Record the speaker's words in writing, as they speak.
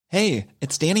Hey,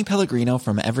 it's Danny Pellegrino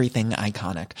from Everything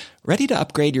Iconic. Ready to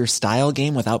upgrade your style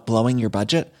game without blowing your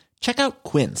budget? Check out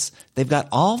Quince. They've got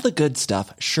all the good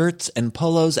stuff, shirts and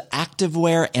polos,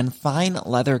 activewear, and fine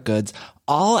leather goods,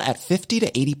 all at 50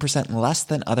 to 80% less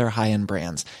than other high-end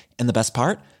brands. And the best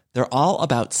part? They're all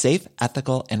about safe,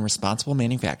 ethical, and responsible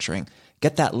manufacturing.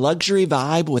 Get that luxury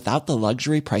vibe without the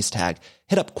luxury price tag.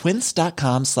 Hit up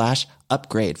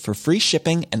quince.com/upgrade for free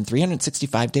shipping and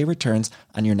 365-day returns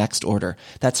on your next order.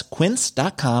 That's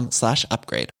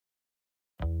quince.com/upgrade.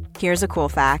 Here's a cool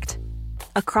fact.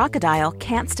 A crocodile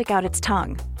can't stick out its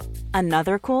tongue.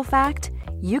 Another cool fact,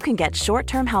 you can get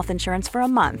short-term health insurance for a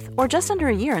month or just under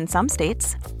a year in some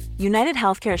states. United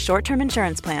Healthcare short-term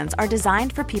insurance plans are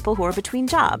designed for people who are between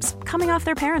jobs, coming off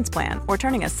their parents' plan, or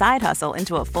turning a side hustle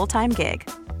into a full-time gig.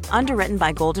 Underwritten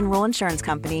by Golden Rule Insurance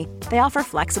Company, they offer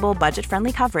flexible,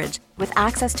 budget-friendly coverage with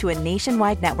access to a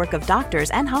nationwide network of doctors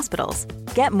and hospitals.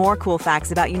 Get more cool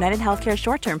facts about United Healthcare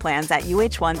short-term plans at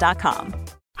uh1.com.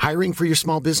 Hiring for your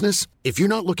small business? If you're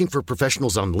not looking for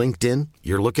professionals on LinkedIn,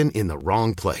 you're looking in the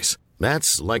wrong place.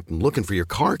 That's like looking for your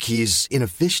car keys in a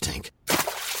fish tank.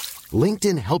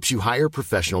 LinkedIn helps you hire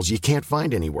professionals you can't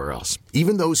find anywhere else,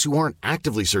 even those who aren't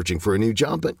actively searching for a new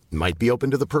job but might be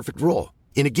open to the perfect role.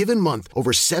 In a given month,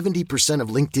 over 70% of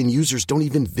LinkedIn users don't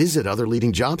even visit other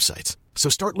leading job sites. So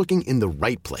start looking in the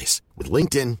right place. With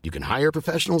LinkedIn, you can hire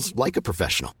professionals like a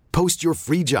professional. Post your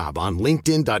free job on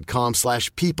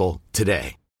linkedin.com/people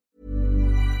today.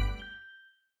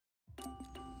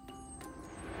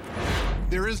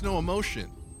 There is no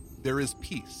emotion. There is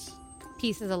peace.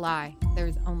 Peace is a lie. There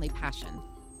is only passion.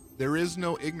 There is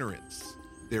no ignorance.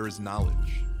 There is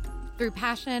knowledge. Through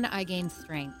passion, I gain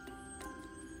strength.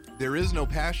 There is no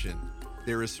passion.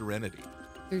 There is serenity.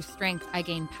 Through strength, I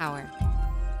gain power.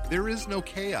 There is no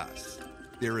chaos.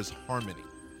 There is harmony.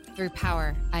 Through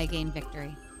power, I gain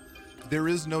victory. There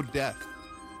is no death.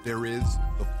 There is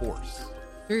the Force.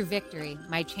 Through victory,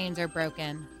 my chains are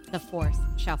broken. The Force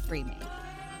shall free me.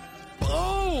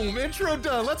 Boom! Intro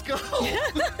done. Let's go.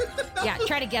 Yeah,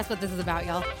 try to guess what this is about,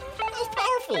 y'all. That was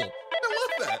powerful. I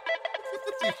love that.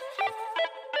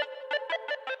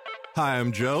 Hi,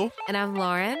 I'm Joe. And I'm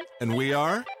Lauren. And we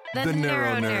are the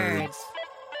Neuro Nerds.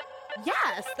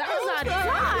 Yes, that was on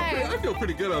time. I feel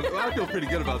pretty good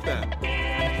about that.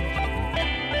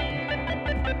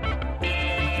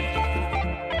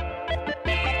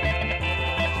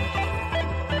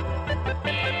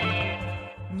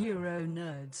 Neuro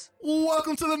Nerds.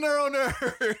 Welcome to the Neuro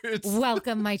Nerds.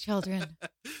 Welcome, my children.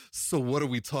 So what are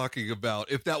we talking about?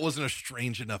 If that wasn't a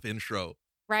strange enough intro.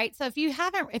 Right? So if you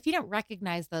don't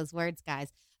recognize those words,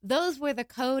 guys, those were the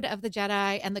code of the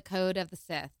Jedi and the code of the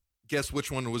Sith. Guess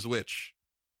which one was which?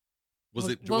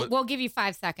 We'll give you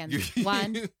 5 seconds.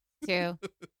 1, 2,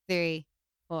 3,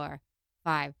 4,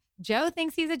 5. Joe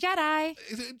thinks he's a Jedi.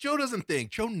 Joe doesn't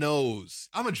think. Joe knows.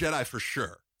 I'm a Jedi for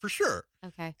sure. For sure.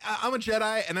 Okay. I'm a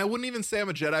Jedi, and I wouldn't even say I'm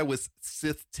a Jedi with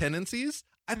Sith tendencies.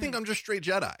 I think I'm just straight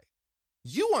Jedi.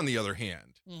 You, on the other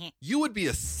hand, you would be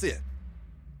a Sith.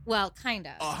 Well, kind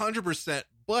of. 100%,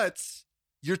 but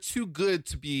you're too good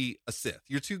to be a Sith.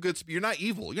 You're too good to be, you're not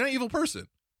evil. You're not an evil person.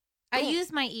 I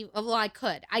use my evil, well, I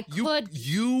could.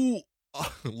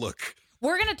 Look.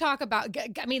 We're going to talk about,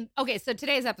 okay, so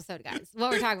today's episode, guys,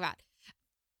 what we're talking about.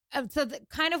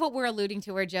 Kind of what we're alluding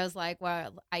to where Joe's like,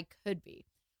 well, I could be.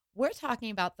 We're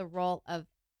talking about the role of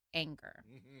anger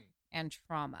and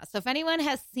trauma. So if anyone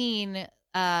has seen,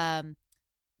 what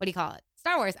do you call it?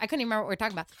 Star Wars. I couldn't even remember what we're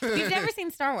talking about. If you've never seen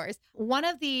Star Wars, one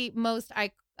of the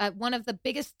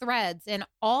biggest threads in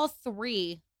all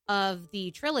 3 of the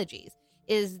trilogies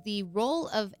is the role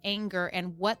of anger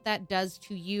and what that does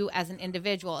to you as an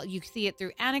individual. You see it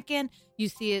through Anakin, you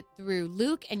see it through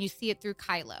Luke, and you see it through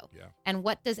Kylo. Yeah. And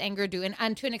what does anger do?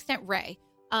 And to an extent, Rey.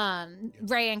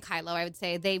 Rey and Kylo, I would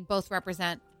say, they both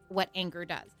represent what anger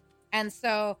does. And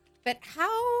so, but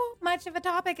how much of a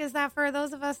topic is that for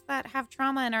those of us that have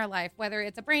trauma in our life, whether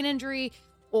it's a brain injury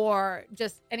or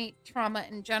just any trauma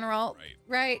in general,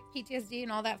 right? PTSD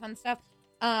and all that fun stuff.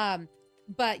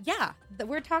 But yeah,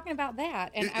 we're talking about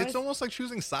that. And it's almost like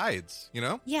choosing sides, you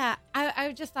know? Yeah,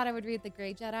 I just thought I would read the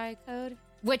Grey Jedi Code,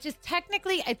 which is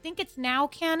technically, I think it's now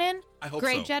canon. I hope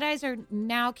Grey so. Jedis are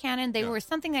now canon. They were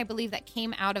something, I believe, that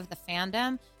came out of the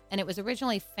fandom, and it was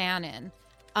originally fanon,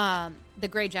 the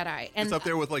Grey Jedi. And it's up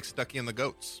there with like Stucky and the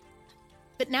Goats.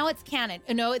 But now it's canon.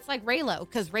 No, it's like Reylo,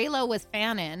 because Reylo was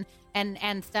fanon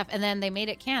and stuff, and then they made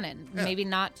it canon. Yeah. Maybe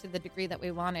not to the degree that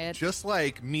we wanted. Just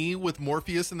like me with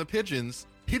Morpheus and the Pigeons,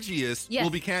 Pidgeous will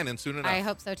be canon soon enough. I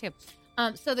hope so too.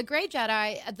 So the Grey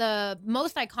Jedi, the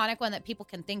most iconic one that people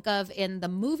can think of in the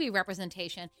movie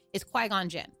representation is Qui-Gon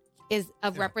Jinn, is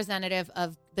a representative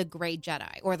of the Grey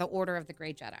Jedi, or the Order of the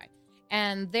Grey Jedi.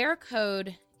 And their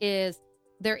code is,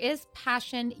 there is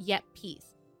passion yet peace,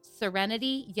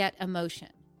 serenity yet emotion,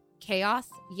 chaos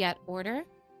yet order.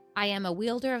 I am a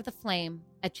wielder of the flame,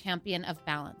 a champion of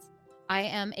balance. I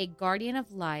am a guardian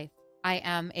of life. I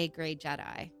am a Grey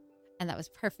Jedi. And that was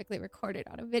perfectly recorded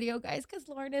on a video, guys, because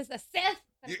Lauren is a Sith,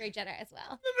 but a Grey Jedi as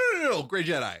well. No. Grey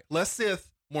Jedi. Less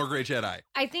Sith, more Grey Jedi.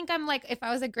 I think I'm like, if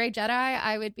I was a Grey Jedi,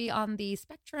 I would be on the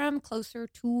spectrum closer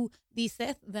to the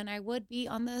Sith than I would be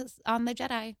on the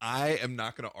Jedi. I am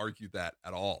not going to argue that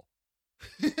at all.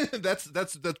 That's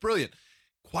brilliant.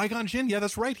 Qui-Gon Jinn, yeah,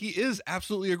 that's right. He is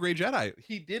absolutely a Grey Jedi.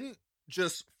 He didn't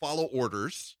just follow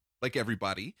orders like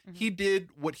everybody. Mm-hmm. He did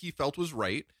what he felt was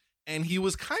right, and he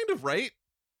was kind of right.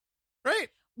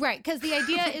 Right, because the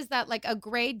idea is that like a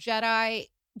Grey Jedi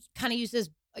kind of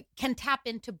can tap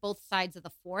into both sides of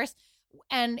the Force.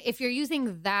 And if you're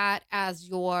using that as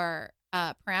your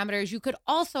parameters, you could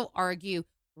also argue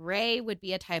Rey would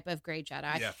be a type of Grey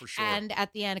Jedi. Yeah, for sure. And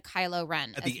at the end, Kylo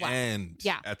Ren at the end.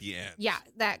 Yeah,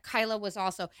 that Kylo was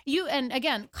also and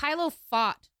again, Kylo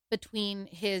fought between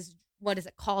his, what is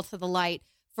it, call to the light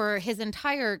for his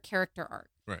entire character arc.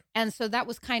 Right. And so that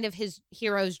was kind of his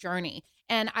hero's journey.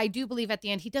 And I do believe at the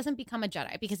end he doesn't become a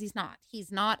Jedi, because he's not.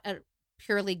 He's not a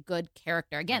purely good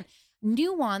character. Again,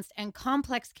 nuanced and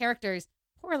complex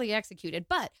poorly executed,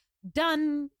 but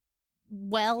done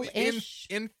well-ish.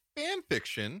 In fan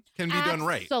fiction can be done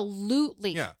right.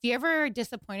 Absolutely. Yeah. If you ever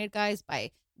disappointed, guys,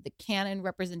 by the canon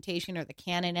representation or the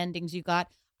canon endings you got,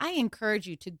 I encourage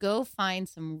you to go find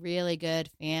some really good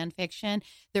fan fiction.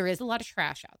 There is a lot of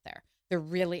trash out there. There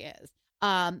really is.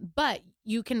 But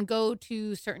you can go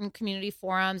to certain community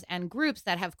forums and groups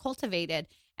that have cultivated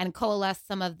and coalesced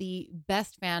some of the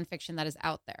best fan fiction that is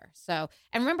out there. So,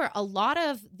 and remember, a lot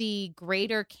of the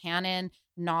greater canon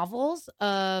novels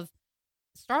of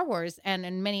Star Wars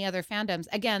and many other fandoms,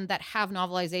 again, that have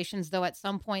novelizations, though at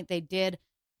some point they did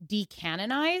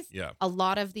decanonize a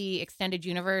lot of the extended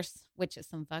universe, which is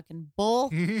some fucking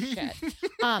bullshit.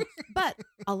 But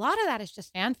a lot of that is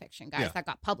just fan fiction, guys, that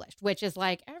got published, which is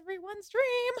like everyone's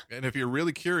dream. And if you're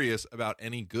really curious about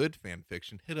any good fan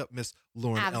fiction, hit up Miss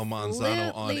Lauren L.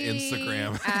 Manzano on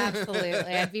Instagram.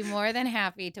 Absolutely. I'd be more than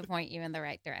happy to point you in the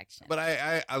right direction. But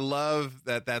I love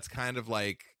that that's kind of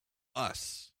like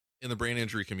us in the brain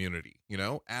injury community, you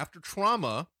know, after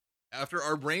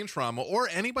our brain trauma, or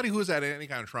anybody who's had any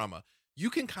kind of trauma, you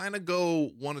can kind of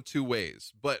go one of two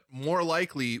ways, but more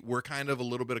likely we're kind of a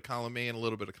little bit of column A and a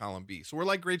little bit of column B. So we're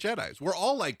like Grey Jedis. We're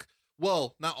all like,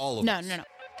 well, not all of us. No.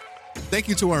 Thank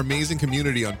you to our amazing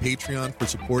community on Patreon for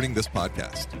supporting this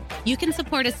podcast. You can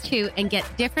support us too and get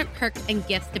different perks and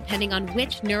gifts depending on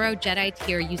which Neuro Jedi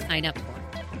tier you sign up for.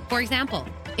 For example,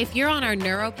 if you're on our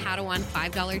Neuro Padawan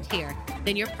 $5 tier,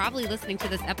 then you're probably listening to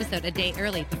this episode a day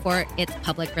early before its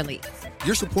public release.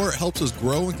 Your support helps us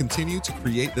grow and continue to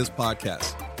create this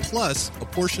podcast. Plus, a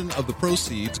portion of the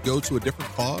proceeds go to a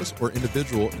different cause or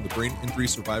individual in the brain injury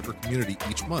survivor community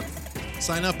each month.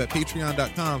 Sign up at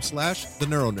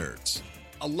patreon.com/theneuronerds.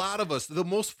 A lot of us, the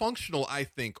most functional, I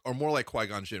think, are more like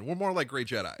Qui-Gon Jinn. We're more like Grey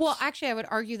Jedi. Well, actually, I would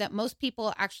argue that most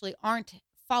people actually aren't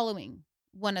following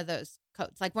one of those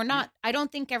codes. Like, we're not, I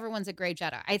don't think everyone's a Grey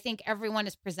Jedi. I think everyone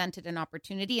is presented an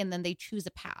opportunity and then they choose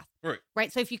a path.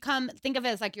 Right. So if you think of it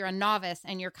as like you're a novice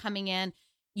and you're coming in,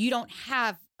 you don't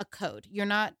have a code. You're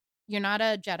not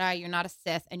a Jedi, you're not a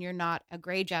Sith, and you're not a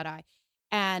Grey Jedi.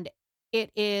 And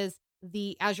it is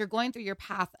as you're going through your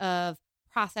path of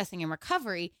processing and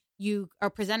recovery, you are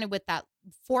presented with that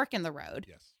fork in the road.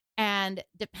 Yes. And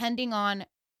depending on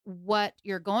what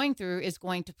you're going through is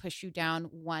going to push you down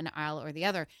one aisle or the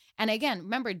other. And again,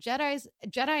 remember, Jedi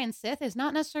and Sith is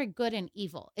not necessarily good and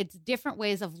evil. It's different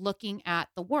ways of looking at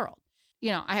the world.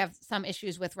 You know, I have some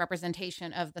issues with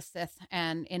representation of the Sith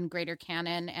and in greater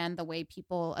canon and the way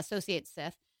people associate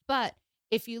Sith. But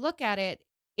if you look at it,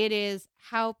 it is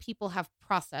how people have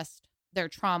processed their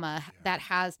trauma that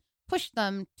has pushed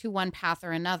them to one path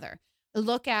or another.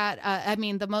 Look at,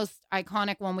 the most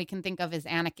iconic one we can think of is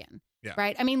Anakin. Yeah.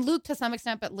 Right. I mean, Luke to some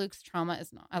extent, but Luke's trauma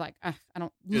is not.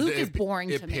 Luke is boring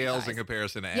to me. It pales in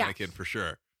comparison to Anakin for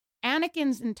sure.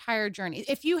 Anakin's entire journey.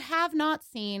 If you have not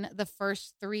seen the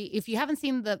first three, if you haven't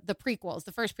seen the prequels,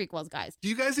 the first prequels, guys. Do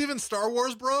you guys even Star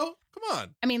Wars, bro? Come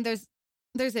on. I mean, there's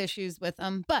issues with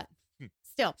them, but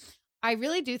still, I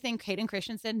really do think Hayden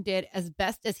Christensen did as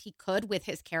best as he could with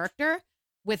his character,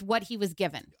 with what he was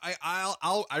given.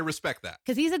 I respect that.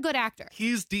 Because he's a good actor.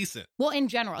 He's decent. Well, in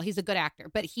general, he's a good actor,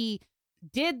 but he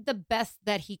did the best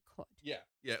that he could. Yeah.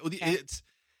 Okay.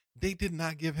 They did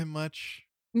not give him much.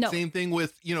 No. Same thing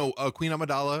with, Queen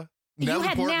Amidala. you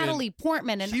had Natalie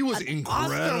Portman, and she was an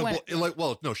incredible. Like,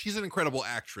 well, no, she's an incredible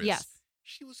actress. Yes,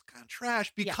 she was kind of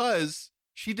trash because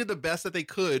she did the best that they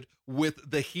could with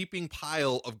the heaping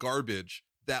pile of garbage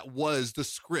that was the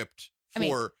script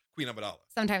for Queen Amidala.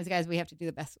 Sometimes, guys, we have to do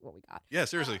the best of what we got. Yeah,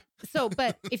 seriously.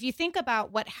 But if you think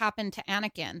about what happened to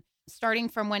Anakin, starting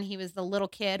from when he was the little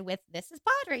kid with "This is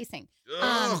pod racing,"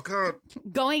 God,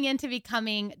 going into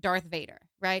becoming Darth Vader,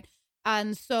 right?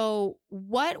 And so,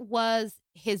 what was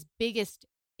his biggest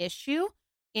issue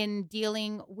in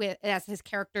dealing with, as his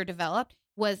character developed,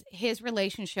 was his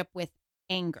relationship with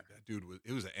anger. That dude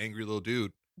was an angry little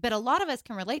dude. But a lot of us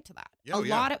can relate to that. A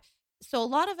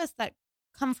lot of us that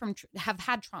come from have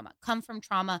had trauma, come from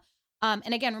trauma.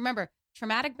 And again, remember,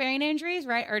 traumatic brain injuries,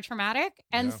 right, are traumatic,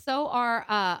 and so are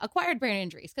acquired brain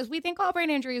injuries, because we think all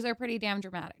brain injuries are pretty damn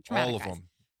traumatic. All of them.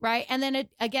 Right. And then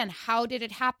again, how did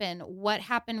it happen? What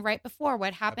happened right before?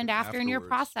 What happened after in your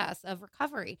process of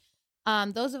recovery?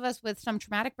 Those of us with some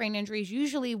traumatic brain injuries,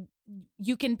 usually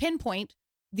you can pinpoint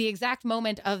the exact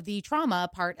moment of the trauma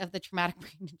part of the traumatic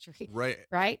brain injury. Right.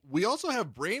 Right. We also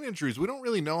have brain injuries. We don't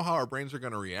really know how our brains are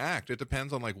going to react. It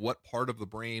depends on like what part of the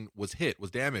brain was hit, was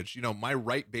damaged. You know, my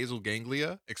right basal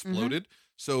ganglia exploded. Mm-hmm.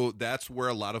 So that's where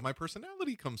a lot of my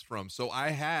personality comes from. So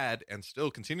I had and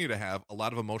still continue to have a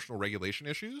lot of emotional regulation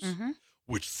issues,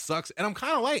 which sucks. And I'm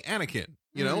kind of like Anakin,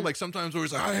 you know, like sometimes where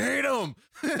he's like, I hate him,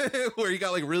 where he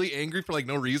got like really angry for like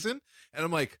no reason. And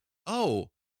I'm like, oh,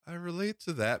 I relate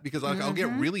to that, because like I'll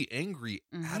get really angry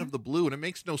out of the blue, and it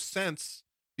makes no sense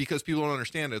because people don't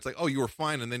understand it. It's like, oh, you were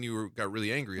fine, and then got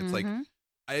really angry. It's like,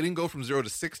 I didn't go from 0 to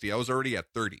 60. I was already at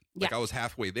 30. Like I was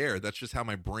halfway there. That's just how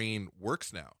my brain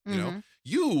works now. You know,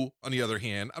 you, on the other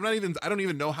hand, I don't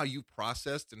even know how you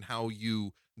processed and how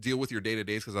you deal with your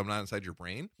day-to-days, because I'm not inside your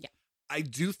brain. Yeah. I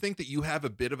do think that you have a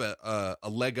bit of a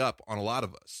leg up on a lot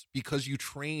of us because you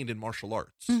trained in martial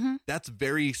arts. That's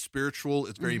very spiritual.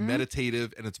 It's very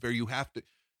meditative, and it's very,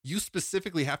 you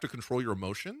specifically have to control your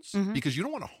emotions because you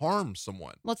don't want to harm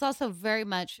someone. Well, it's also very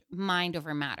much mind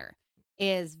over matter,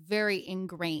 is very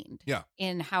ingrained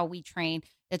in how we train.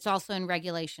 It's also in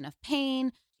regulation of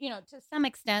pain. You know, to some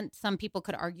extent, some people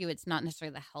could argue it's not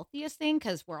necessarily the healthiest thing,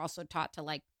 because we're also taught to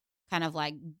like kind of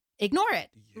like ignore it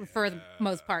for the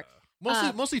most part.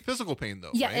 Mostly physical pain, though.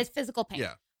 Yeah, right? It's physical pain.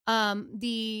 Yeah.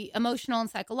 The emotional and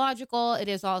psychological, it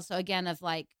is also, again, of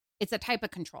like, it's a type of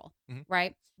control,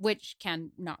 right? Which can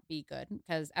not be good,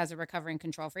 because as a recovering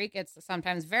control freak, it's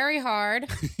sometimes very hard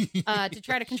to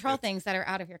try to control things that are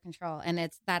out of your control. And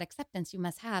it's that acceptance you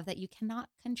must have that you cannot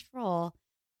control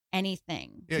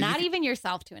anything, not even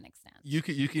yourself, to an extent. You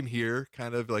can hear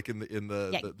kind of like in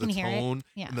the tone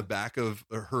in the back of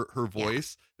her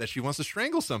voice that she wants to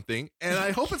strangle something, and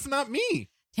I hope it's not me.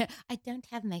 I don't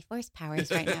have my force powers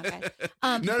right now,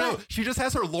 guys. No, she just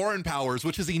has her Lauren powers,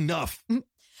 which is enough.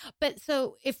 But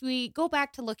so if we go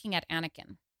back to looking at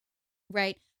Anakin,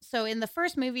 right? So in the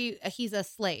first movie, he's a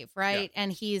slave, right? Yeah.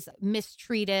 And he's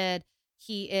mistreated.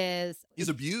 He's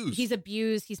abused.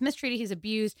 He's mistreated. He's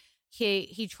abused.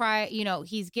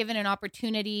 He's given an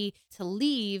opportunity to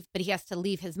leave, but he has to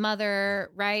leave his mother,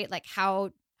 right? Like,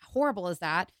 how horrible is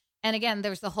that? And again,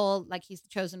 there's the whole, like, he's the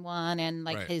chosen one, and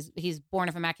like he's born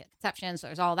of immaculate conception. So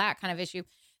there's all that kind of issue.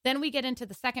 Then we get into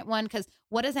the second one, because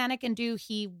what does Anakin do?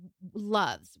 He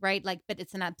loves, right? Like, but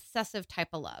it's an obsessive type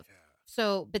of love. Yeah.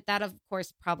 So, but that of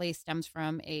course probably stems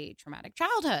from a traumatic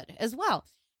childhood as well.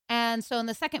 And so in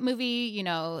the second movie, you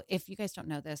know, if you guys don't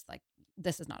know this, like,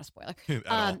 this is not a spoiler.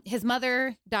 His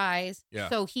mother dies. Yeah.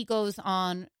 So he goes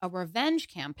on a revenge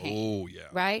campaign. Oh, yeah.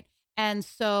 Right. And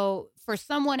so for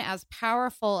someone as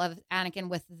powerful as Anakin,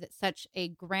 with such a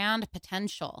grand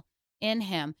potential in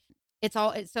him,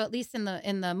 so at least in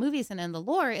the movies and in the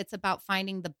lore, it's about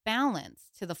finding the balance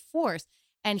to the Force.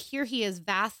 And here he is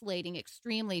vacillating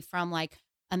extremely from like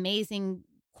amazing,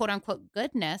 quote unquote,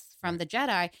 goodness from the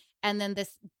Jedi, and then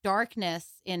this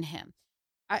darkness in him.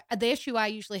 The issue I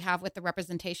usually have with the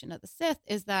representation of the Sith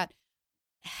is that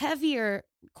heavier,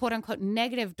 quote unquote,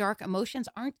 negative, dark emotions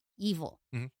aren't evil.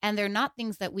 And they're not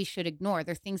things that we should ignore.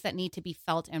 They're things that need to be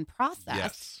felt and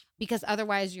processed, because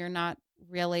otherwise you're not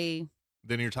really...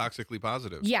 Then you're toxically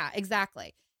positive. Yeah,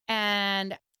 exactly.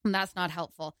 And that's not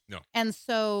helpful. No. And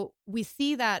so we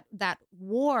see that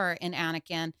war in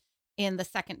Anakin in the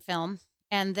second film.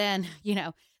 And then,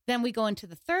 then we go into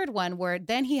the third one, where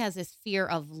then he has this fear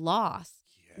of loss.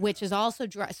 Which is also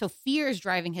so fear is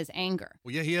driving his anger.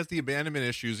 Well, yeah, he has the abandonment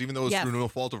issues, even though it's through no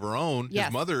fault of her own. His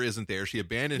mother isn't there. She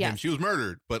abandoned him. She was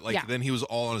murdered, but then he was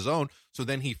all on his own. So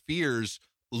then he fears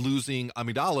losing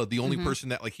Amidala, the only person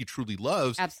that like he truly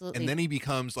loves. Absolutely. And then he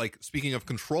becomes, like, speaking of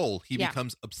control, he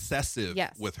becomes obsessive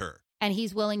with her. And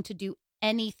he's willing to do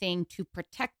anything to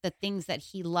protect the things that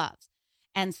he loves.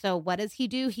 And so what does he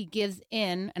do? He gives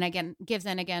in, and again, has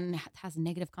a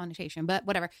negative connotation, but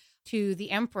whatever, to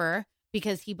the emperor,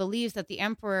 because he believes that the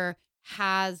emperor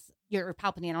has, your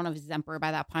Palpatine, I don't know if he's emperor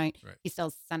by that point. Right. He's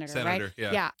still senator, right?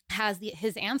 Yeah. Has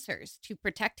his answers to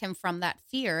protect him from that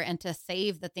fear and to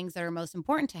save the things that are most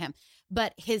important to him.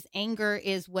 But his anger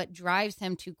is what drives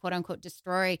him to, quote unquote,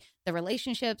 destroy the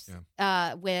relationships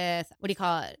with, what do you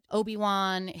call it?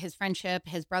 Obi-Wan, his friendship,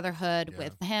 his brotherhood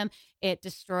with him. It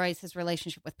destroys his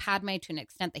relationship with Padme to an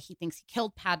extent that he thinks he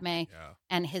killed Padme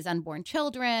and his unborn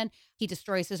children. He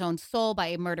destroys his own soul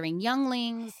by murdering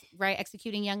younglings, right?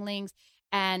 Executing younglings.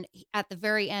 And at the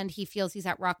very end, he feels he's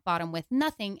at rock bottom with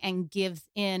nothing and gives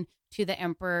in to the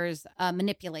emperor's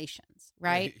manipulations,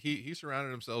 right? Yeah, he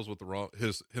surrounded himself with the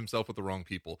wrong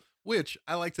people, which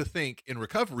I like to think in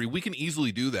recovery, we can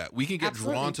easily do that. We can get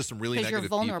drawn to some really negative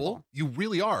people. You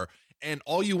really are. And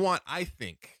all you want, I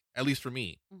think, at least for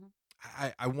me,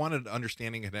 I wanted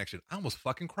understanding and connection. I almost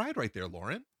fucking cried right there,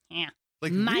 Lauren. Yeah.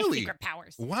 Like my really? Secret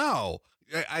powers. Wow.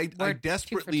 I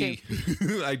desperately,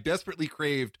 I desperately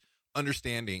craved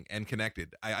understanding and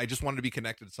connected. I just wanted to be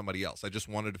connected to somebody else. I just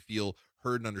wanted to feel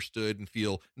heard and understood and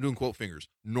feel, I'm doing quote fingers,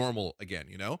 normal again,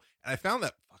 you know? And I found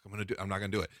that, I'm not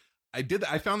going to do it. I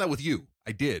found that with you.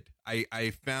 I did.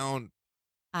 I found.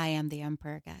 I am the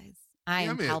emperor, guys. I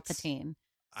am Palpatine.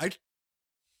 I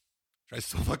try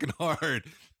so fucking hard.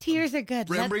 Tears are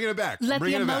good. I'm bringing it back. Let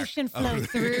the emotion flow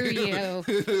through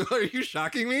you. Are you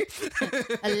shocking me?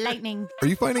 Lightning. Are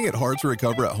you finding it hard to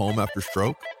recover at home after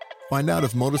stroke? Find out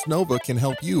if Modus Nova can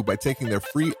help you by taking their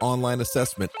free online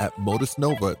assessment at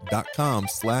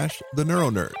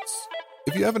modusnova.com/theneuronerds.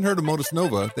 If you haven't heard of Modus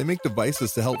Nova, they make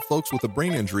devices to help folks with a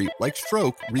brain injury like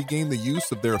stroke regain the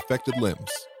use of their affected limbs.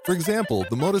 For example,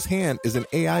 the Modus Hand is an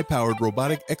AI-powered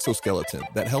robotic exoskeleton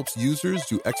that helps users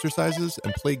do exercises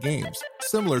and play games,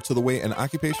 similar to the way an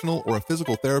occupational or a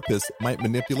physical therapist might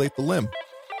manipulate the limb.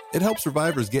 It helps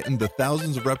survivors get into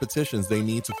thousands of repetitions they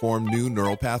need to form new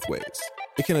neural pathways.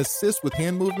 It can assist with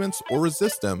hand movements or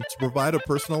resist them to provide a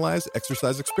personalized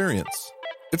exercise experience.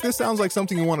 If this sounds like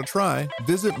something you want to try,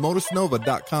 visit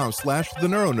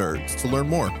modusnova.com/theneuronerds to learn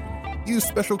more. Use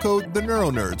special code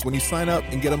THENeuroNerds when you sign up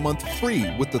and get a month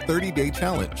free with the 30-day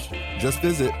challenge. Just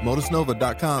visit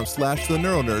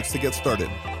modusnova.com/theneuronerds to get started.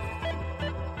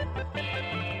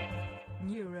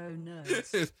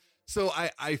 Neuronerds. So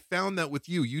I found that with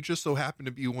you just so happen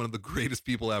to be one of the greatest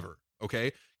people ever.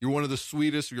 Okay. You're one of the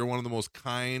sweetest. You're one of the most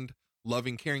kind,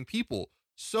 loving, caring people.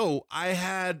 So I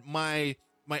had my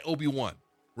Obi-Wan,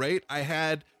 right? I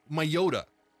had my Yoda,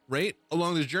 right?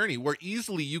 Along this journey where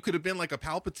easily you could have been like a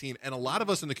Palpatine. And a lot of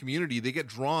us in the community, they get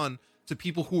drawn to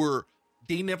people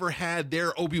they never had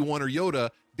their Obi-Wan or Yoda.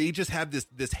 They just have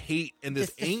this hate and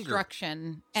this anger.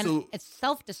 Destruction. And so, it's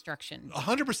self-destruction.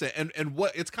 100%. And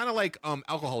what it's kind of like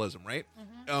alcoholism, right?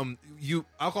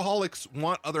 Alcoholics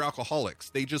want other alcoholics.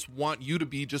 They just want you to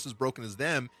be just as broken as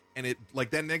them. And it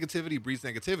like that negativity breeds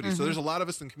negativity. So there's a lot of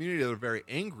us in the community that are very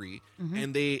angry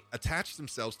and they attach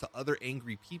themselves to other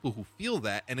angry people who feel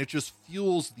that. And it just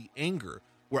fuels the anger,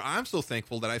 where I'm so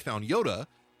thankful that I found Yoda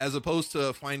as opposed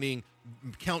to finding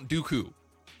Count Dooku.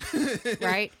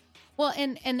 Right. Well,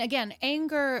 and again,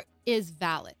 anger is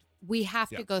valid. We have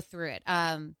to go through it.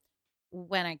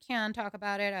 When I can talk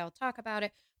about it, I'll talk about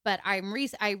it. But I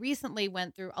recently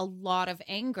went through a lot of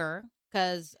anger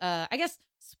because I guess,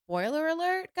 spoiler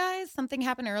alert, guys, something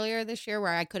happened earlier this year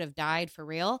where I could have died for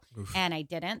real. Oof. And I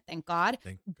didn't, thank God.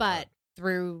 But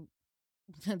through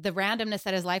the randomness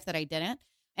that is life that I didn't.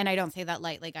 And I don't say that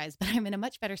lightly, guys, but I'm in a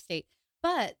much better state.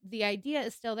 But the idea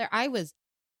is still there. I was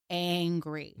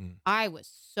angry. I was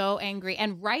so angry,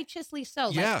 and righteously so.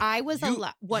 Yeah, like I was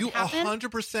what happened?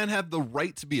 100% have the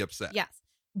right to be upset. Yes,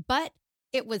 but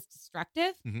it was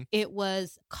destructive. It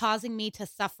was causing me to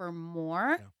suffer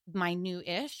more,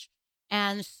 minute-ish.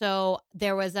 And so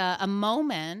there was a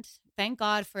moment, thank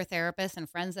God for therapists and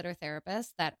friends that are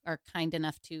therapists that are kind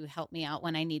enough to help me out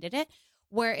when I needed it,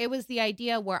 where it was the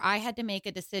idea where I had to make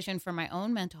a decision for my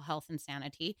own mental health and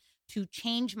sanity to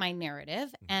change my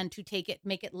narrative and to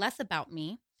make it less about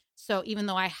me. So even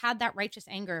though I had that righteous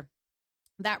anger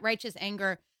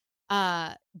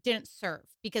didn't serve,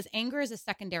 because anger is a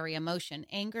secondary emotion.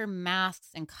 Anger masks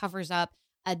and covers up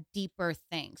a deeper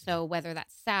thing. So whether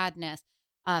that's sadness,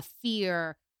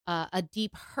 fear, a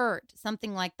deep hurt,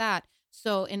 something like that.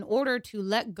 So in order to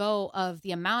let go of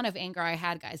the amount of anger I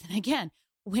had, guys, and again,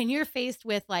 when you're faced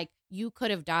with like, you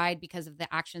could have died because of the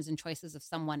actions and choices of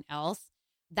someone else,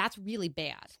 that's really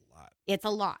bad. It's a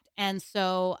lot. And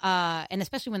so, and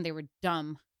especially when they were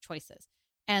dumb choices.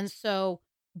 And so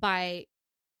by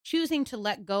choosing to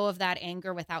let go of that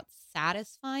anger without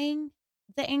satisfying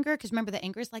the anger. Because remember, the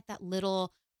anger is like that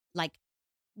little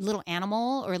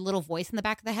animal or little voice in the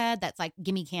back of the head that's like,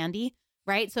 give me candy,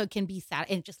 right? So it can be sad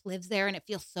and it just lives there and it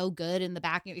feels so good in the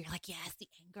back. You're like, yes, the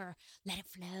anger, let it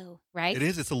flow, right? It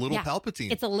is. It's a little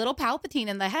Palpatine. It's a little Palpatine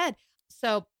in the head.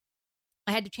 So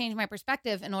I had to change my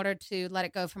perspective in order to let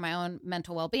it go for my own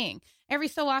mental well-being. Every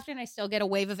so often, I still get a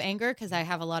wave of anger because I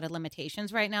have a lot of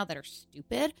limitations right now that are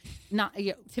stupid. Not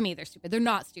to me, they're stupid. They're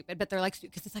not stupid, but they're like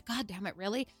stupid because it's like, God damn it,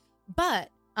 really?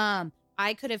 But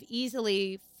I could have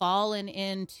easily fallen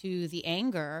into the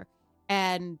anger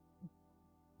and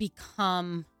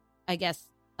become, I guess,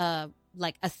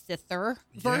 like a Sither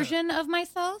version of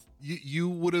myself. You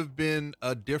would have been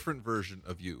a different version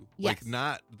of you, like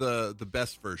not the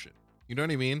best version. You know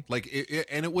what I mean? Like,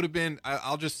 and it would have been.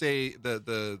 I'll just say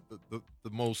the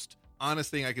most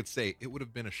honest thing I could say. It would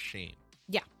have been a shame.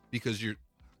 Yeah, because you're.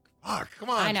 Fuck, come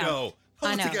on, Joe.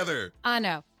 Hold it together. I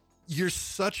know. You're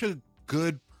such a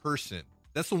good person.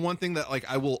 That's the one thing that like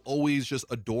I will always just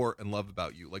adore and love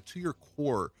about you. Like to your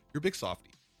core, you're a big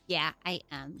softie. Yeah, I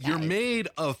am. Guys. You're made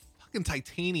of fucking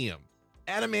titanium,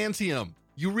 adamantium.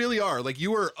 You really are. Like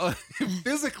you are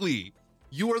physically,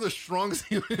 you are the strongest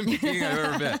human being I've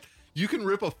ever met. You can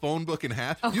rip a phone book in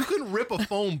half. Oh. You can rip a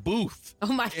phone booth.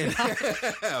 Oh my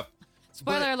God.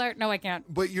 Spoiler alert, no I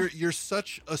can't. But you're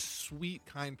such a sweet,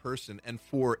 kind person. And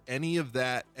for any of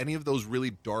those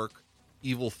really dark,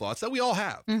 evil thoughts that we all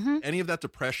have, any of that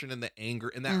depression and the anger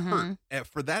and that hurt, and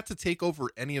for that to take over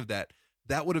any of that,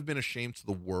 that would have been a shame to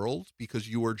the world because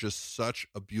you are just such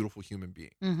a beautiful human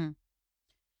being.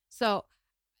 So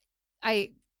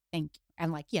I thank you.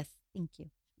 I'm like, yes, thank you.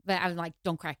 But I'm like,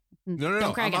 don't cry. No.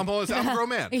 Don't cry I'm a grown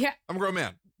man. Yeah. I'm a grown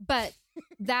man. But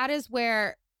that is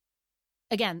where,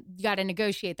 again, you got to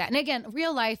negotiate that. And again,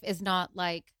 real life is not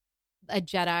like a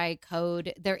Jedi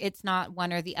code. It's not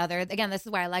one or the other. Again, this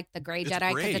is why I like the gray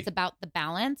Jedi because it's about the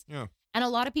balance. Yeah. And a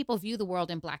lot of people view the world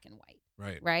in black and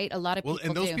white. Right? A lot of people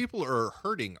and those people are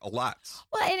hurting a lot.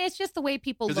 Well, and it's just the way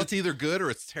people look. Because it's either good or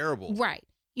it's terrible. Right.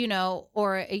 You know,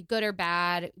 or a good or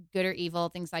bad, good or evil,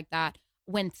 things like that.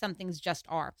 When some things just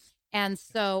are. And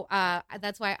so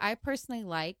that's why I personally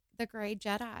like the gray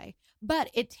Jedi. But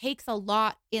it takes a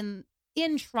lot in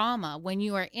trauma, when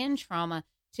you are in trauma,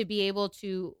 to be able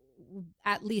to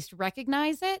at least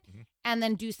recognize it and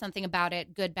then do something about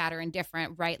it, good, bad, or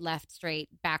indifferent, right, left, straight,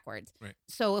 backwards. Right.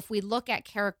 So if we look at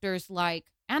characters like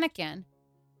Anakin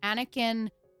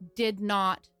did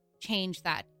not change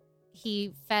that.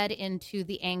 He fed into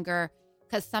the anger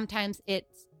because sometimes it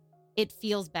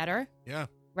feels better. Yeah.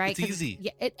 Right. It's easy.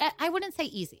 Yeah. I wouldn't say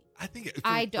easy. I think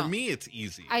for me, it's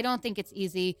easy. I don't think it's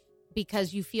easy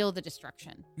because you feel the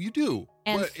destruction. You do.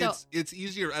 And but so, it's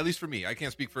easier, at least for me. I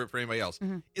can't speak for anybody else.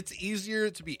 It's easier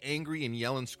to be angry and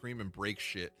yell and scream and break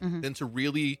shit than to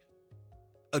really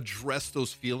address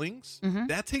those feelings.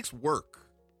 That takes work.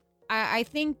 I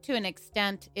think to an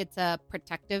extent it's a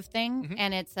protective thing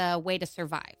and it's a way to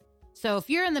survive. So if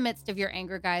you're in the midst of your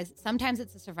anger, guys, sometimes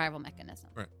it's a survival mechanism.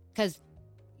 Right. Because,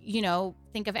 you know,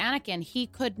 think of Anakin. He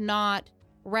could not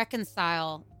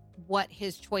reconcile what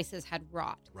his choices had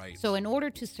wrought. Right. So in order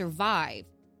to survive,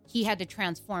 he had to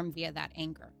transform via that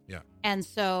anger. Yeah. And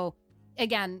so,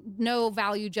 again, no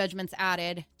value judgments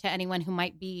added to anyone who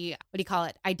might be,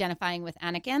 identifying with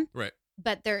Anakin. Right.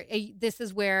 But this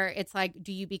is where it's like,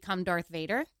 do you become Darth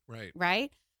Vader? Right.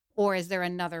 Right? Or is there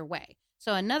another way?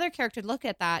 So another character to look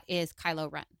at that is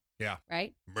Kylo Ren. Yeah.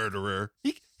 Right? Murderer.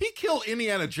 He killed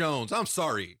Indiana Jones. I'm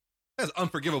sorry. That's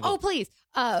unforgivable. Oh, please.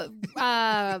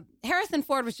 Harrison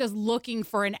Ford was just looking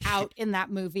for an out in that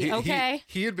movie, okay?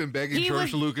 He had been begging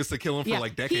George Lucas to kill him for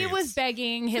like decades. He was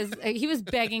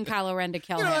begging Kylo Ren to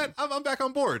kill him. You know what? I'm back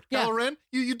on board. Yeah. Kylo Ren,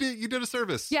 you did a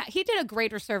service. Yeah, he did a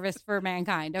greater service for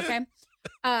mankind, okay?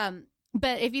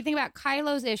 But if you think about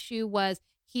Kylo's issue was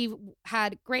he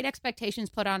had great expectations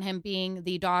put on him being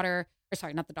the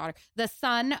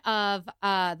son of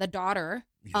the daughter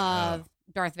of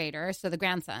Darth Vader, so the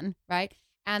grandson, right?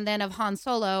 And then of Han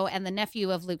Solo and the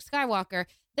nephew of Luke Skywalker.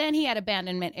 Then he had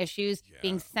abandonment issues,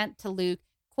 being sent to Luke,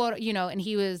 and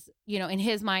he was, in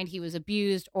his mind, he was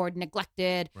abused or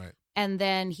neglected. Right. And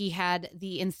then he had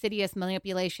the insidious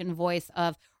manipulation voice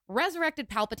of resurrected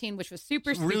Palpatine, which was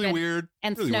super stupid. Really weird.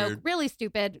 And really Snoke, weird. Really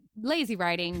stupid, lazy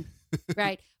writing,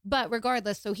 right? But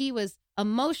regardless, so he was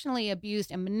emotionally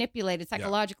abused and manipulated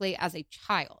psychologically as a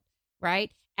child,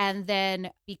 right? And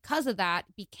then because of that,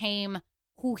 became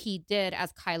who he did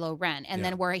as Kylo Ren. And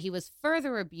then where he was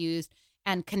further abused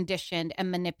and conditioned and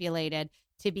manipulated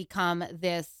to become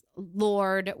this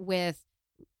lord with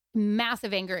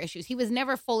massive anger issues. He was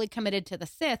never fully committed to the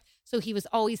Sith, so he was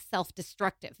always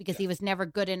self-destructive because he was never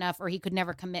good enough, or he could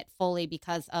never commit fully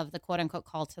because of the quote-unquote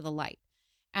call to the light.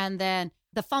 And then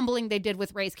the fumbling they did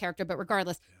with Rey's character, but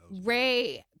regardless,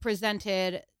 Rey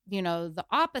presented, the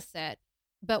opposite.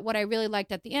 But what I really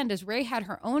liked at the end is Rey had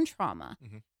her own trauma,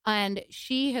 and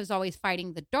she was always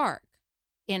fighting the dark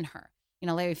in her.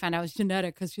 Later we found out it was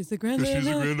genetic because she's the granddaughter. She's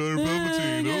a granddaughter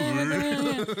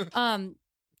Palpatine.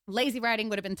 Lazy writing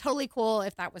would have been totally cool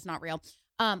if that was not real.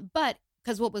 But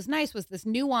because what was nice was this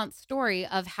nuanced story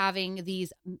of having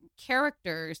these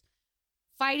characters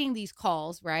fighting these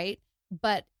calls, right?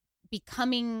 But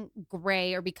becoming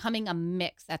gray or becoming a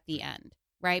mix at the end,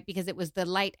 right? Because it was the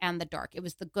light and the dark. It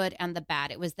was the good and the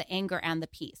bad. It was the anger and the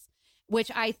peace,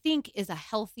 which I think is a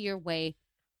healthier way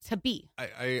to be.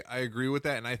 I agree with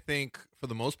that. And I think for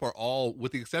the most part, all,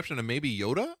 with the exception of maybe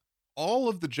Yoda, all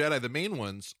of the Jedi, the main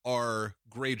ones, are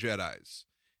gray Jedis.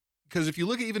 Because if you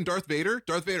look at even Darth Vader,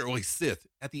 well, he's Sith.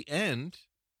 At the end.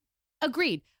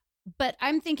 Agreed. But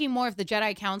I'm thinking more of the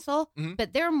Jedi Council,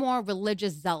 but they're more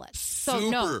religious zealots. So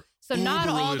not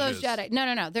all those Jedi.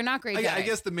 No. They're not gray Jedi. I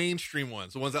guess the mainstream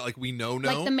ones, the ones that we know.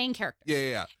 Like the main characters.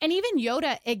 Yeah. And even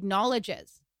Yoda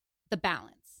acknowledges the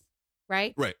balance,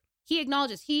 right? Right. He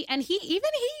acknowledges he uses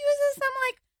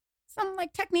some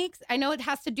techniques. I know it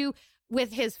has to do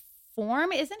with his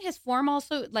form. Isn't his form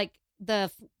also like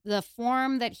the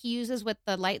form that he uses with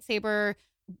the lightsaber?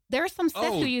 There's some Sith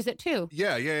who use it too.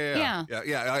 Yeah.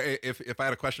 If I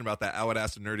had a question about that, I would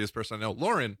ask the nerdiest person I know.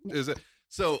 Lauren, is it?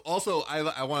 So also,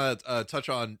 I want to touch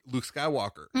on Luke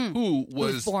Skywalker, who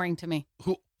was boring to me.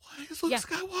 What is Luke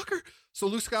Skywalker? So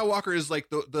Luke Skywalker is like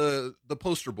the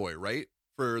poster boy, right,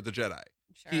 for the Jedi.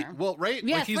 Sure. Right?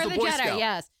 Yes, like he's for the the Boy Jedi. Scout.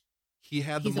 Yes. He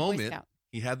had He's the a Boy moment. Scout.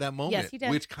 He had that moment, Yes, he did.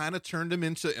 which kind of turned him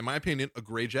into, in my opinion, a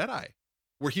gray Jedi,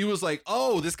 where he was like,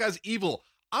 "Oh, this guy's evil.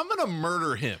 I'm gonna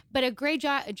murder him." But a gray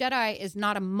Jedi is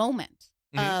not a moment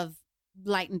of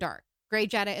light and dark. Gray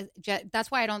Jedi that's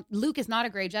why Luke is not a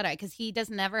gray Jedi, because he does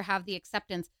never have the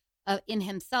acceptance in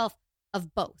himself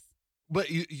of both. But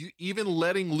you even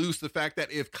letting loose the fact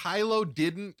that if Kylo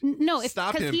didn't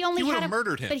stop him, he would have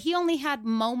murdered him. But he only had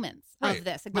moments of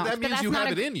this. But that means you have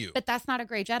it in you. But that's not a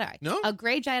gray Jedi. No? A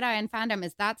gray Jedi in fandom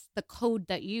that's the code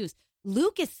that you use.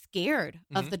 Luke is scared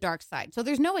of the dark side. So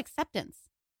there's no acceptance.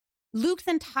 Luke's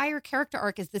entire character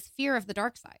arc is this fear of the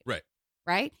dark side.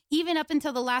 Right? Even up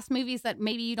until the last movies that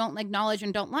maybe you don't acknowledge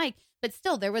and don't like, but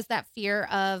still there was that fear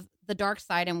of the dark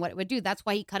side and what it would do. That's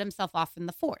why he cut himself off in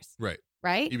the Force.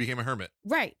 Right? He became a hermit.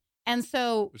 Right. And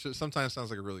so, which sometimes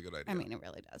sounds like a really good idea. I mean, it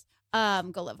really does.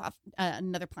 Go live off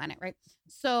another planet, right?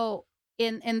 So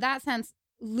in that sense,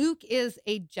 Luke is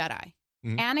a Jedi.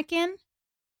 Anakin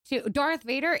to Darth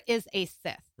Vader is a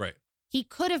Sith. Right. He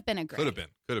could have been a gray. Could have been.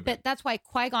 But that's why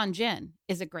Qui-Gon Jinn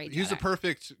is a gray Jedi. He's a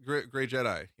perfect gray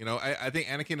Jedi. I think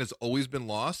Anakin has always been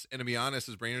lost. And to be honest,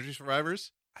 as brain injury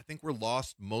survivors, I think we're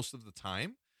lost most of the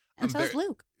time. And so is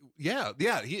Luke. Yeah.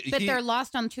 But they're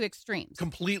lost on two extremes.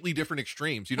 Completely different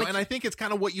extremes, and I think it's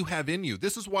kind of what you have in you.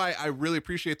 This is why I really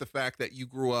appreciate the fact that you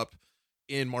grew up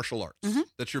in martial arts,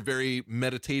 that you're very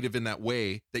meditative in that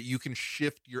way, that you can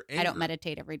shift your anger. I don't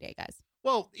meditate every day, guys.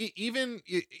 Well,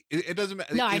 it doesn't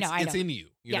matter. No, it's in you,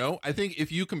 you know? I think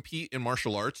if you compete in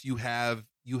martial arts, you have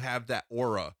that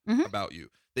aura about you,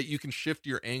 that you can shift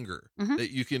your anger,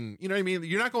 that you can, you know what I mean?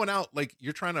 You're not going out like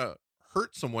you're trying to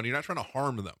hurt someone. You're not trying to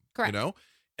harm them. Correct.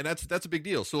 And that's a big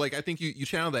deal. So I think you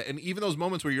channel that. And even those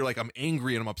moments where you're like, I'm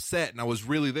angry and I'm upset and I was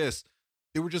really this,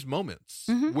 they were just moments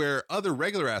where other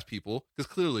regular ass people,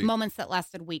 because clearly moments that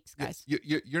lasted weeks, guys.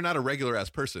 You're not a regular ass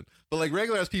person, but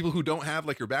regular ass people who don't have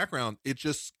your background,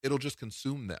 it'll just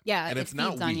consume them. Yeah. And it's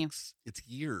not weeks, it's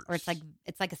years. Or it's like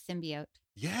a symbiote.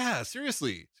 Yeah,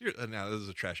 seriously. Now this is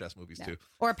a trash ass movies too.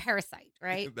 Or a parasite,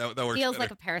 right? that works. Feels better.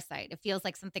 like a parasite. It feels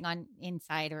like something on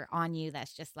inside or on you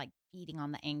that's just feeding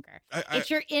on the anger. It's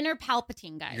your inner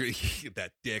Palpatine, guys.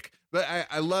 That dick. But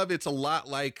I love it's a lot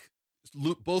like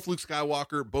both Luke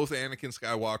Skywalker, both Anakin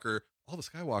Skywalker, all the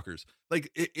Skywalkers.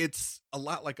 It's a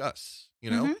lot like us,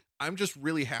 I'm just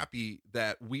really happy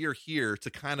that we are here to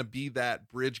kind of be that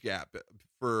bridge gap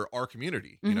for our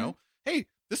community, Hey,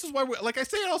 this is why I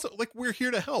say it also, we're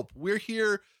here to help. We're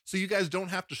here so you guys don't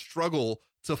have to struggle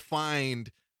to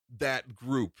find that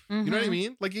group. You know what I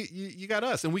mean? You got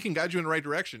us and we can guide you in the right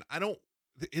direction.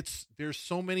 There's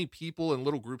so many people and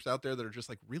little groups out there that are just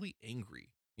really angry,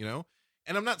 And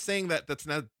I'm not saying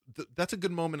that's a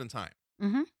good moment in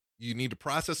time. You need to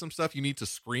process some stuff. You need to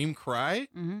scream, cry.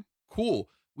 Cool.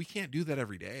 We can't do that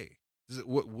every day.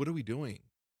 What are we doing?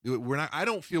 We're not, I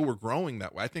don't feel we're growing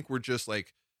that way. I think we're just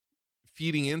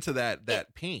feeding into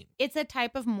that pain. It's a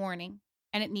type of mourning.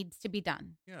 and it needs to be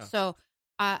done. Yeah. So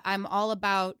I'm all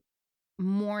about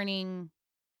mourning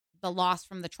the loss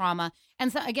from the trauma.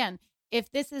 And so again,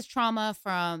 if this is trauma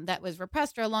from that was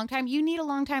repressed for a long time, you need a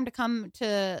long time to come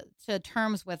to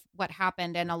terms with what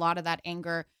happened and a lot of that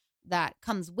anger that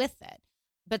comes with it.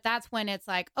 But that's when it's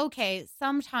like, okay,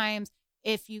 sometimes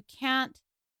if you can't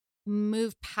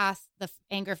move past the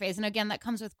anger phase, and again, that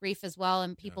comes with grief as well,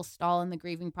 and people stall in the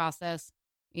grieving process.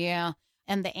 Yeah.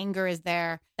 And the anger is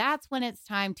there. That's when it's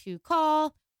time to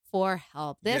call for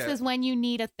help. This is when you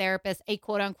need a therapist, a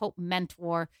quote unquote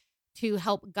mentor, to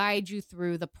help guide you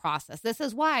through the process. This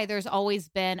is why there's always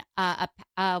been a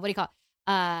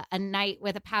knight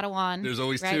with a Padawan. There's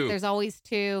always right? two. There's always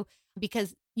two,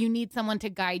 because you need someone to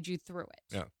guide you through it.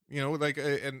 Yeah. You know, like,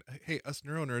 and hey, us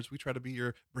neuro nerds, we try to be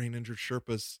your brain injured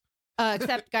Sherpas.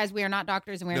 Except, guys, we are not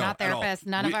doctors and we are not therapists.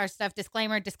 None of our stuff.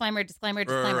 Disclaimer.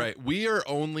 Right. We are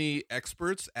only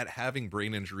experts at having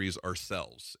brain injuries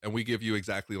ourselves. And we give you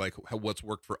exactly like what's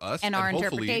worked for us. And our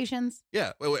interpretations.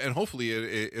 Yeah. And hopefully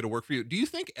it'll work for you. Do you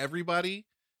think everybody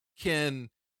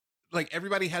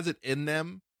everybody has it in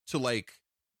them to like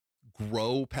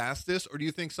grow past this? Or do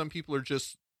you think some people are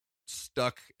just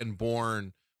stuck and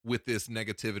born with this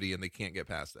negativity and they can't get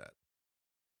past that?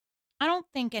 I don't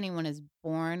think anyone is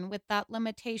born with that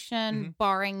limitation,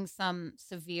 barring some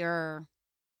severe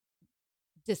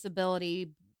disability,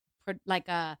 like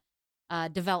a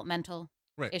developmental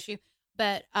issue.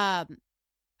 But I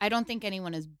don't think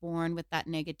anyone is born with that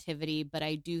negativity. But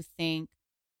I do think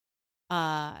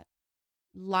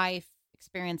life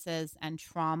experiences and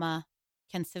trauma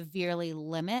can severely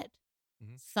limit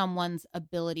someone's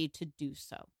ability to do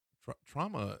so.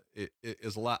 Trauma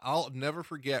is a lot. I'll never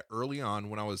forget early on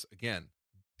when I was, again,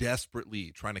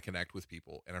 desperately trying to connect with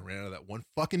people, and I ran out of that one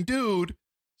fucking dude.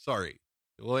 Sorry,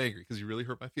 a little angry because you really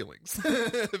hurt my feelings.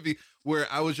 Where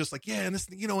I was just like, yeah, and this,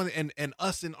 you know, and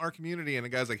us in our community, and the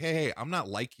guy's like, hey, I'm not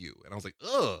like you, and I was like,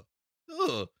 ugh.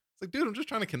 It's like, dude, I'm just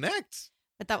trying to connect.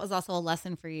 But that was also a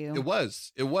lesson for you. It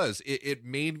was. It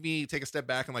made me take a step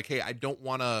back and like, hey, I don't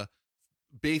want to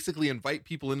basically invite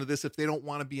people into this if they don't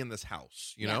want to be in this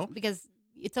house, you know? Because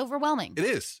it's overwhelming. It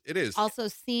is. Also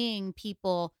seeing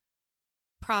people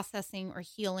processing or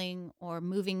healing or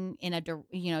moving in a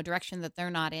direction that they're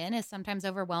not in is sometimes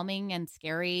overwhelming and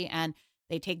scary, and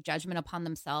they take judgment upon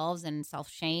themselves and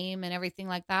self-shame and everything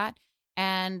like that.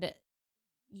 And,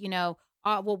 you know,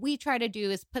 what we try to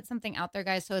do is put something out there,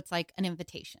 guys, so it's like an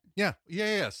invitation.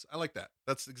 Yes. I like that.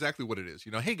 That's exactly what it is.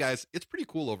 You know, hey, guys, it's pretty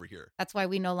cool over here. That's why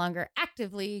we no longer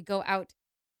actively go out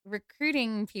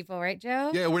recruiting people, right, Joe?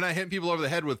 Yeah, we're not hitting people over the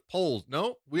head with polls.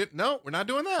 No, we're not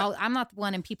doing that. Oh, I'm not the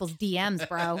one in people's DMs,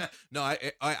 bro. No,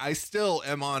 I still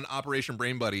am on Operation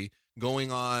Brain Buddy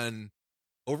going on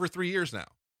over 3 years now.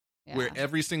 Yeah. Where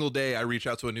every single day I reach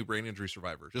out to a new brain injury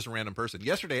survivor, just a random person.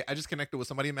 Yesterday, I just connected with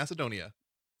somebody in Macedonia.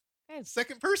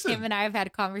 Second person. Kim and I have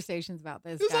had conversations about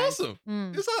this. It's awesome.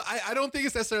 I don't think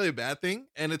it's necessarily a bad thing.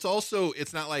 And it's also,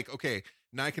 it's not like, okay,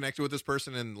 now I connected with this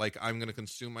person and like, I'm going to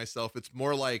consume myself. It's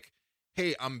more like,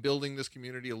 hey, I'm building this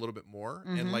community a little bit more.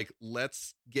 And like,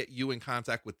 let's get you in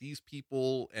contact with these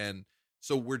people. And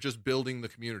so we're just building the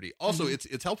community. Also,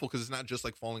 it's helpful because it's not just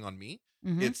like falling on me.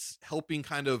 It's helping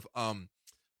kind of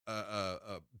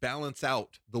balance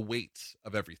out the weight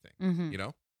of everything, you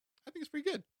know? I think it's pretty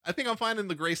good. I think I'm finding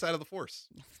the gray side of the Force.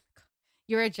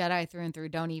 You're a Jedi through and through.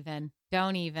 Don't even.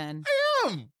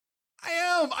 I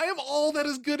am all that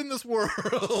is good in this world.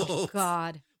 Oh,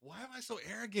 God. Why am I so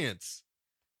arrogant?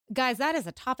 Guys, that is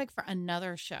a topic for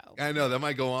another show. I know. That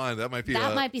might go on. That might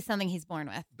be something he's born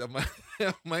with.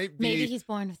 That might be. Maybe he's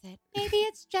born with it. Maybe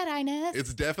it's Jedi-ness.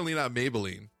 It's definitely not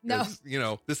Maybelline. No. You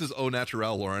know, this is au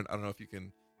naturel, Lauren. I don't know if you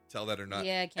can tell that or not.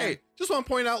 Yeah, I can. Hey, just want to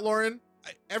point out, Lauren,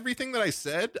 everything that I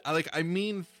said, I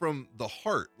mean from the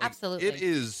heart. Like, absolutely. It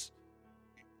is.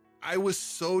 I was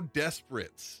so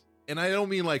desperate. And I don't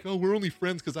mean like, oh, we're only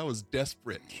friends because I was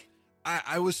desperate.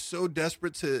 I was so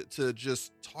desperate to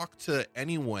just talk to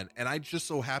anyone. And I just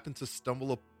so happened to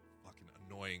stumble up. Fucking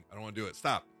annoying. I don't want to do it.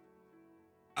 Stop.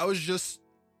 I was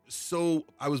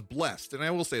blessed. And I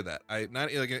will say that.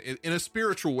 Not like in a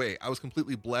spiritual way, I was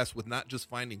completely blessed with not just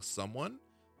finding someone,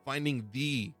 finding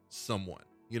the someone.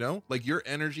 You know, like your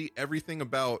energy, everything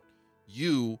about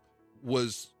you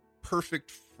was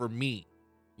perfect for me.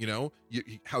 You know,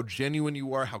 how genuine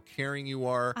you are, how caring you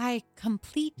are. I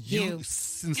complete you. You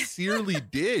sincerely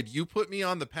did. You put me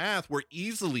on the path where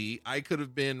easily I could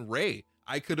have been Rey.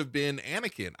 I could have been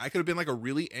Anakin. I could have been like a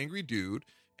really angry dude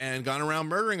and gone around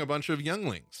murdering a bunch of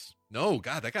younglings. No,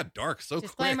 God, that got dark so quick.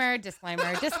 Disclaimer.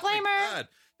 God,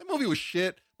 that movie was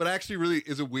shit. But actually, really,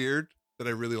 is it weird that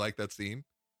I really like that scene?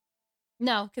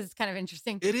 No, because it's kind of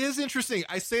interesting. It is interesting.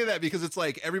 I say that because it's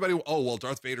like everybody, oh, well,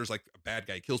 Darth Vader's like a bad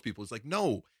guy, kills people. It's like,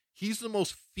 no, he's the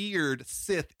most feared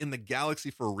Sith in the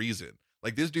galaxy for a reason.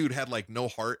 Like, this dude had like no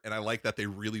heart, and I like that they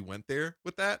really went there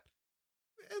with that.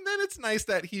 And then it's nice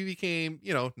that he became,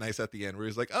 nice at the end where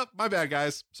he's like, oh, my bad,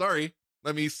 guys. Sorry.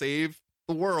 Let me save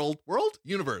the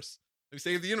universe. Let me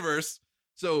save the universe.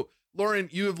 So, Lauren,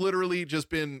 you have literally just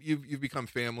been, you've become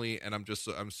family, and I'm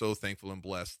so thankful and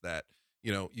blessed that,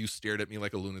 you stared at me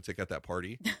like a lunatic at that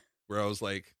party where I was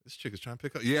like, this chick is trying to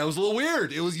pick up. Yeah, it was a little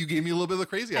weird. You gave me a little bit of the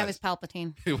crazy eyes. I was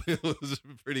Palpatine. It was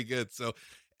pretty good. So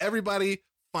everybody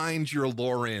find your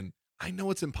Lauren. I know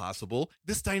it's impossible.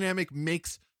 This dynamic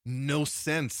makes no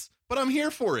sense, but I'm here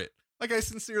for it. Like, I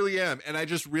sincerely am. And I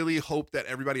just really hope that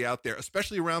everybody out there,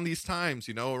 especially around these times,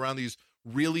 around these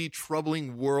really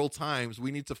troubling world times, we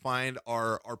need to find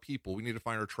our people. We need to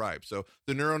find our tribe. So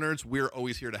the Neuro Nerds, we're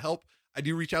always here to help. I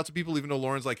do reach out to people, even though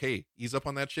Lauren's like, hey, ease up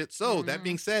on that shit. So that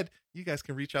being said, you guys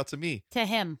can reach out to me. To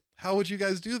him. How would you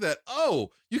guys do that? Oh,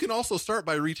 you can also start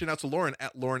by reaching out to Lauren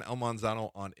at Lauren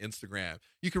Almanzano on Instagram.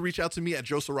 You can reach out to me at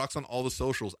Joseph Rocks on all the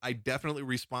socials. I definitely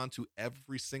respond to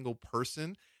every single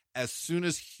person as soon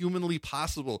as humanly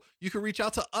possible. You can reach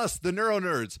out to us, the Neuro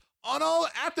Nerds,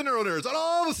 at the Neuro Nerds on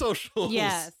all the socials.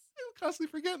 Yes. I'm constantly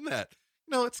forgetting that.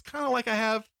 It's kind of like I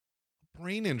have a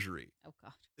brain injury. Oh,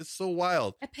 God. It's so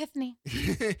wild. Epiphany.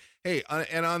 Hey,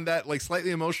 and on that like slightly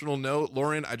emotional note,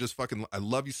 Lauren, I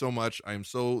love you so much. I am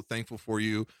so thankful for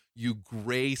you. You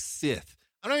gray Sith.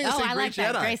 I'm not even saying like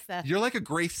Jedi. Gray Sith. You're like a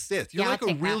gray Sith. You're like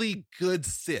a really good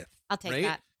Sith. I'll take right?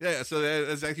 that. Yeah, so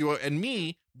that's exactly what. And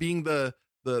me being the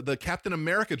Captain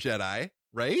America Jedi,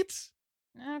 right?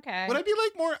 Okay. Would I be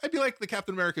like more? I'd be like the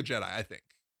Captain America Jedi, I think.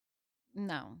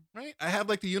 No. Right? I have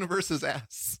like the universe's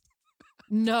ass.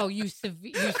 No, you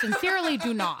sincerely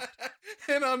do not.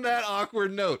 And on that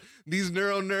awkward note, these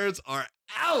Neuro Nerds are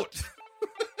out.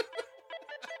 I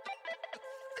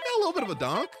got a little bit of a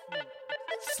donk.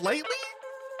 Slightly.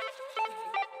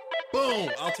 Boom.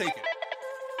 I'll take it.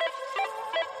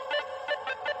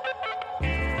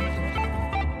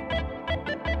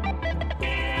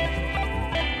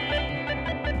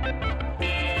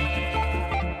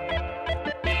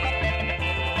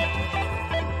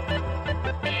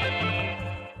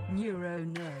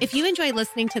 If you enjoy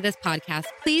listening to this podcast,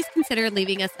 please consider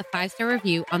leaving us a 5-star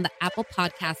review on the Apple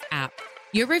Podcast app.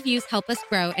 Your reviews help us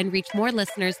grow and reach more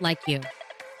listeners like you.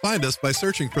 Find us by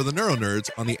searching for the Neuro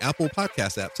Nerds on the Apple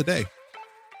Podcast app today.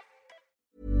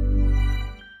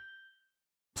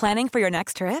 Planning for your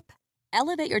next trip?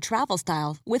 Elevate your travel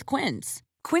style with Quince.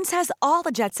 Quince has all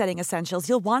the jet-setting essentials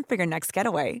you'll want for your next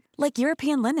getaway, like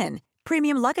European linen,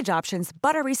 premium luggage options,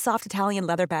 buttery soft Italian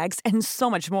leather bags, and so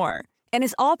much more. And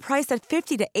is all priced at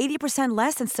 50 to 80%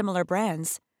 less than similar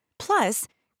brands. Plus,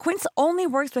 Quince only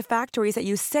works with factories that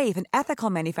use safe and ethical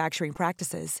manufacturing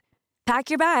practices. Pack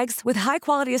your bags with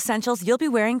high-quality essentials you'll be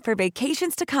wearing for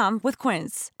vacations to come with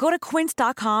Quince. Go to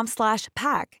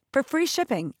quince.com/pack for free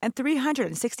shipping and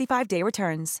 365-day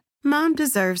returns. Mom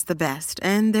deserves the best,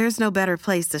 and there's no better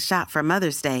place to shop for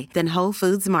Mother's Day than Whole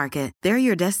Foods Market. They're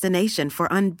your destination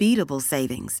for unbeatable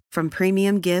savings, from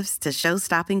premium gifts to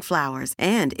show-stopping flowers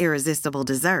and irresistible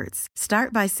desserts.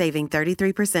 Start by saving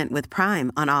 33% with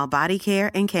Prime on all body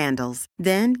care and candles.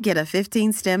 Then get a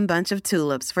 15-stem bunch of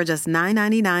tulips for just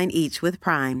 $9.99 each with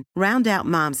Prime. Round out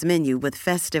Mom's menu with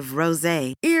festive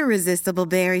rosé, irresistible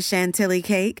berry chantilly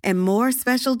cake, and more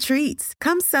special treats.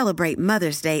 Come celebrate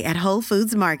Mother's Day at Whole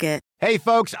Foods Market. Hey,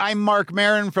 folks, I'm Mark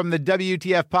Maron from the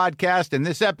WTF Podcast, and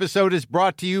this episode is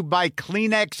brought to you by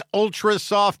Kleenex Ultra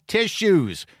Soft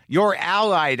Tissues, your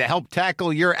ally to help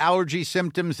tackle your allergy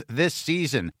symptoms this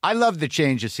season. I love the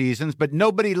change of seasons, but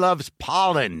nobody loves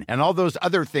pollen and all those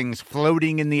other things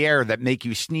floating in the air that make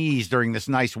you sneeze during this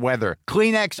nice weather.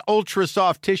 Kleenex Ultra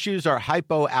Soft Tissues are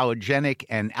hypoallergenic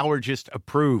and allergist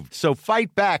approved, so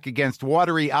fight back against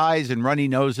watery eyes and runny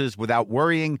noses without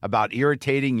worrying about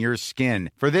irritating your skin.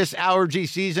 For this allergy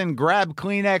season, grab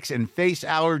Kleenex and face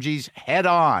allergies head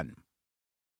on.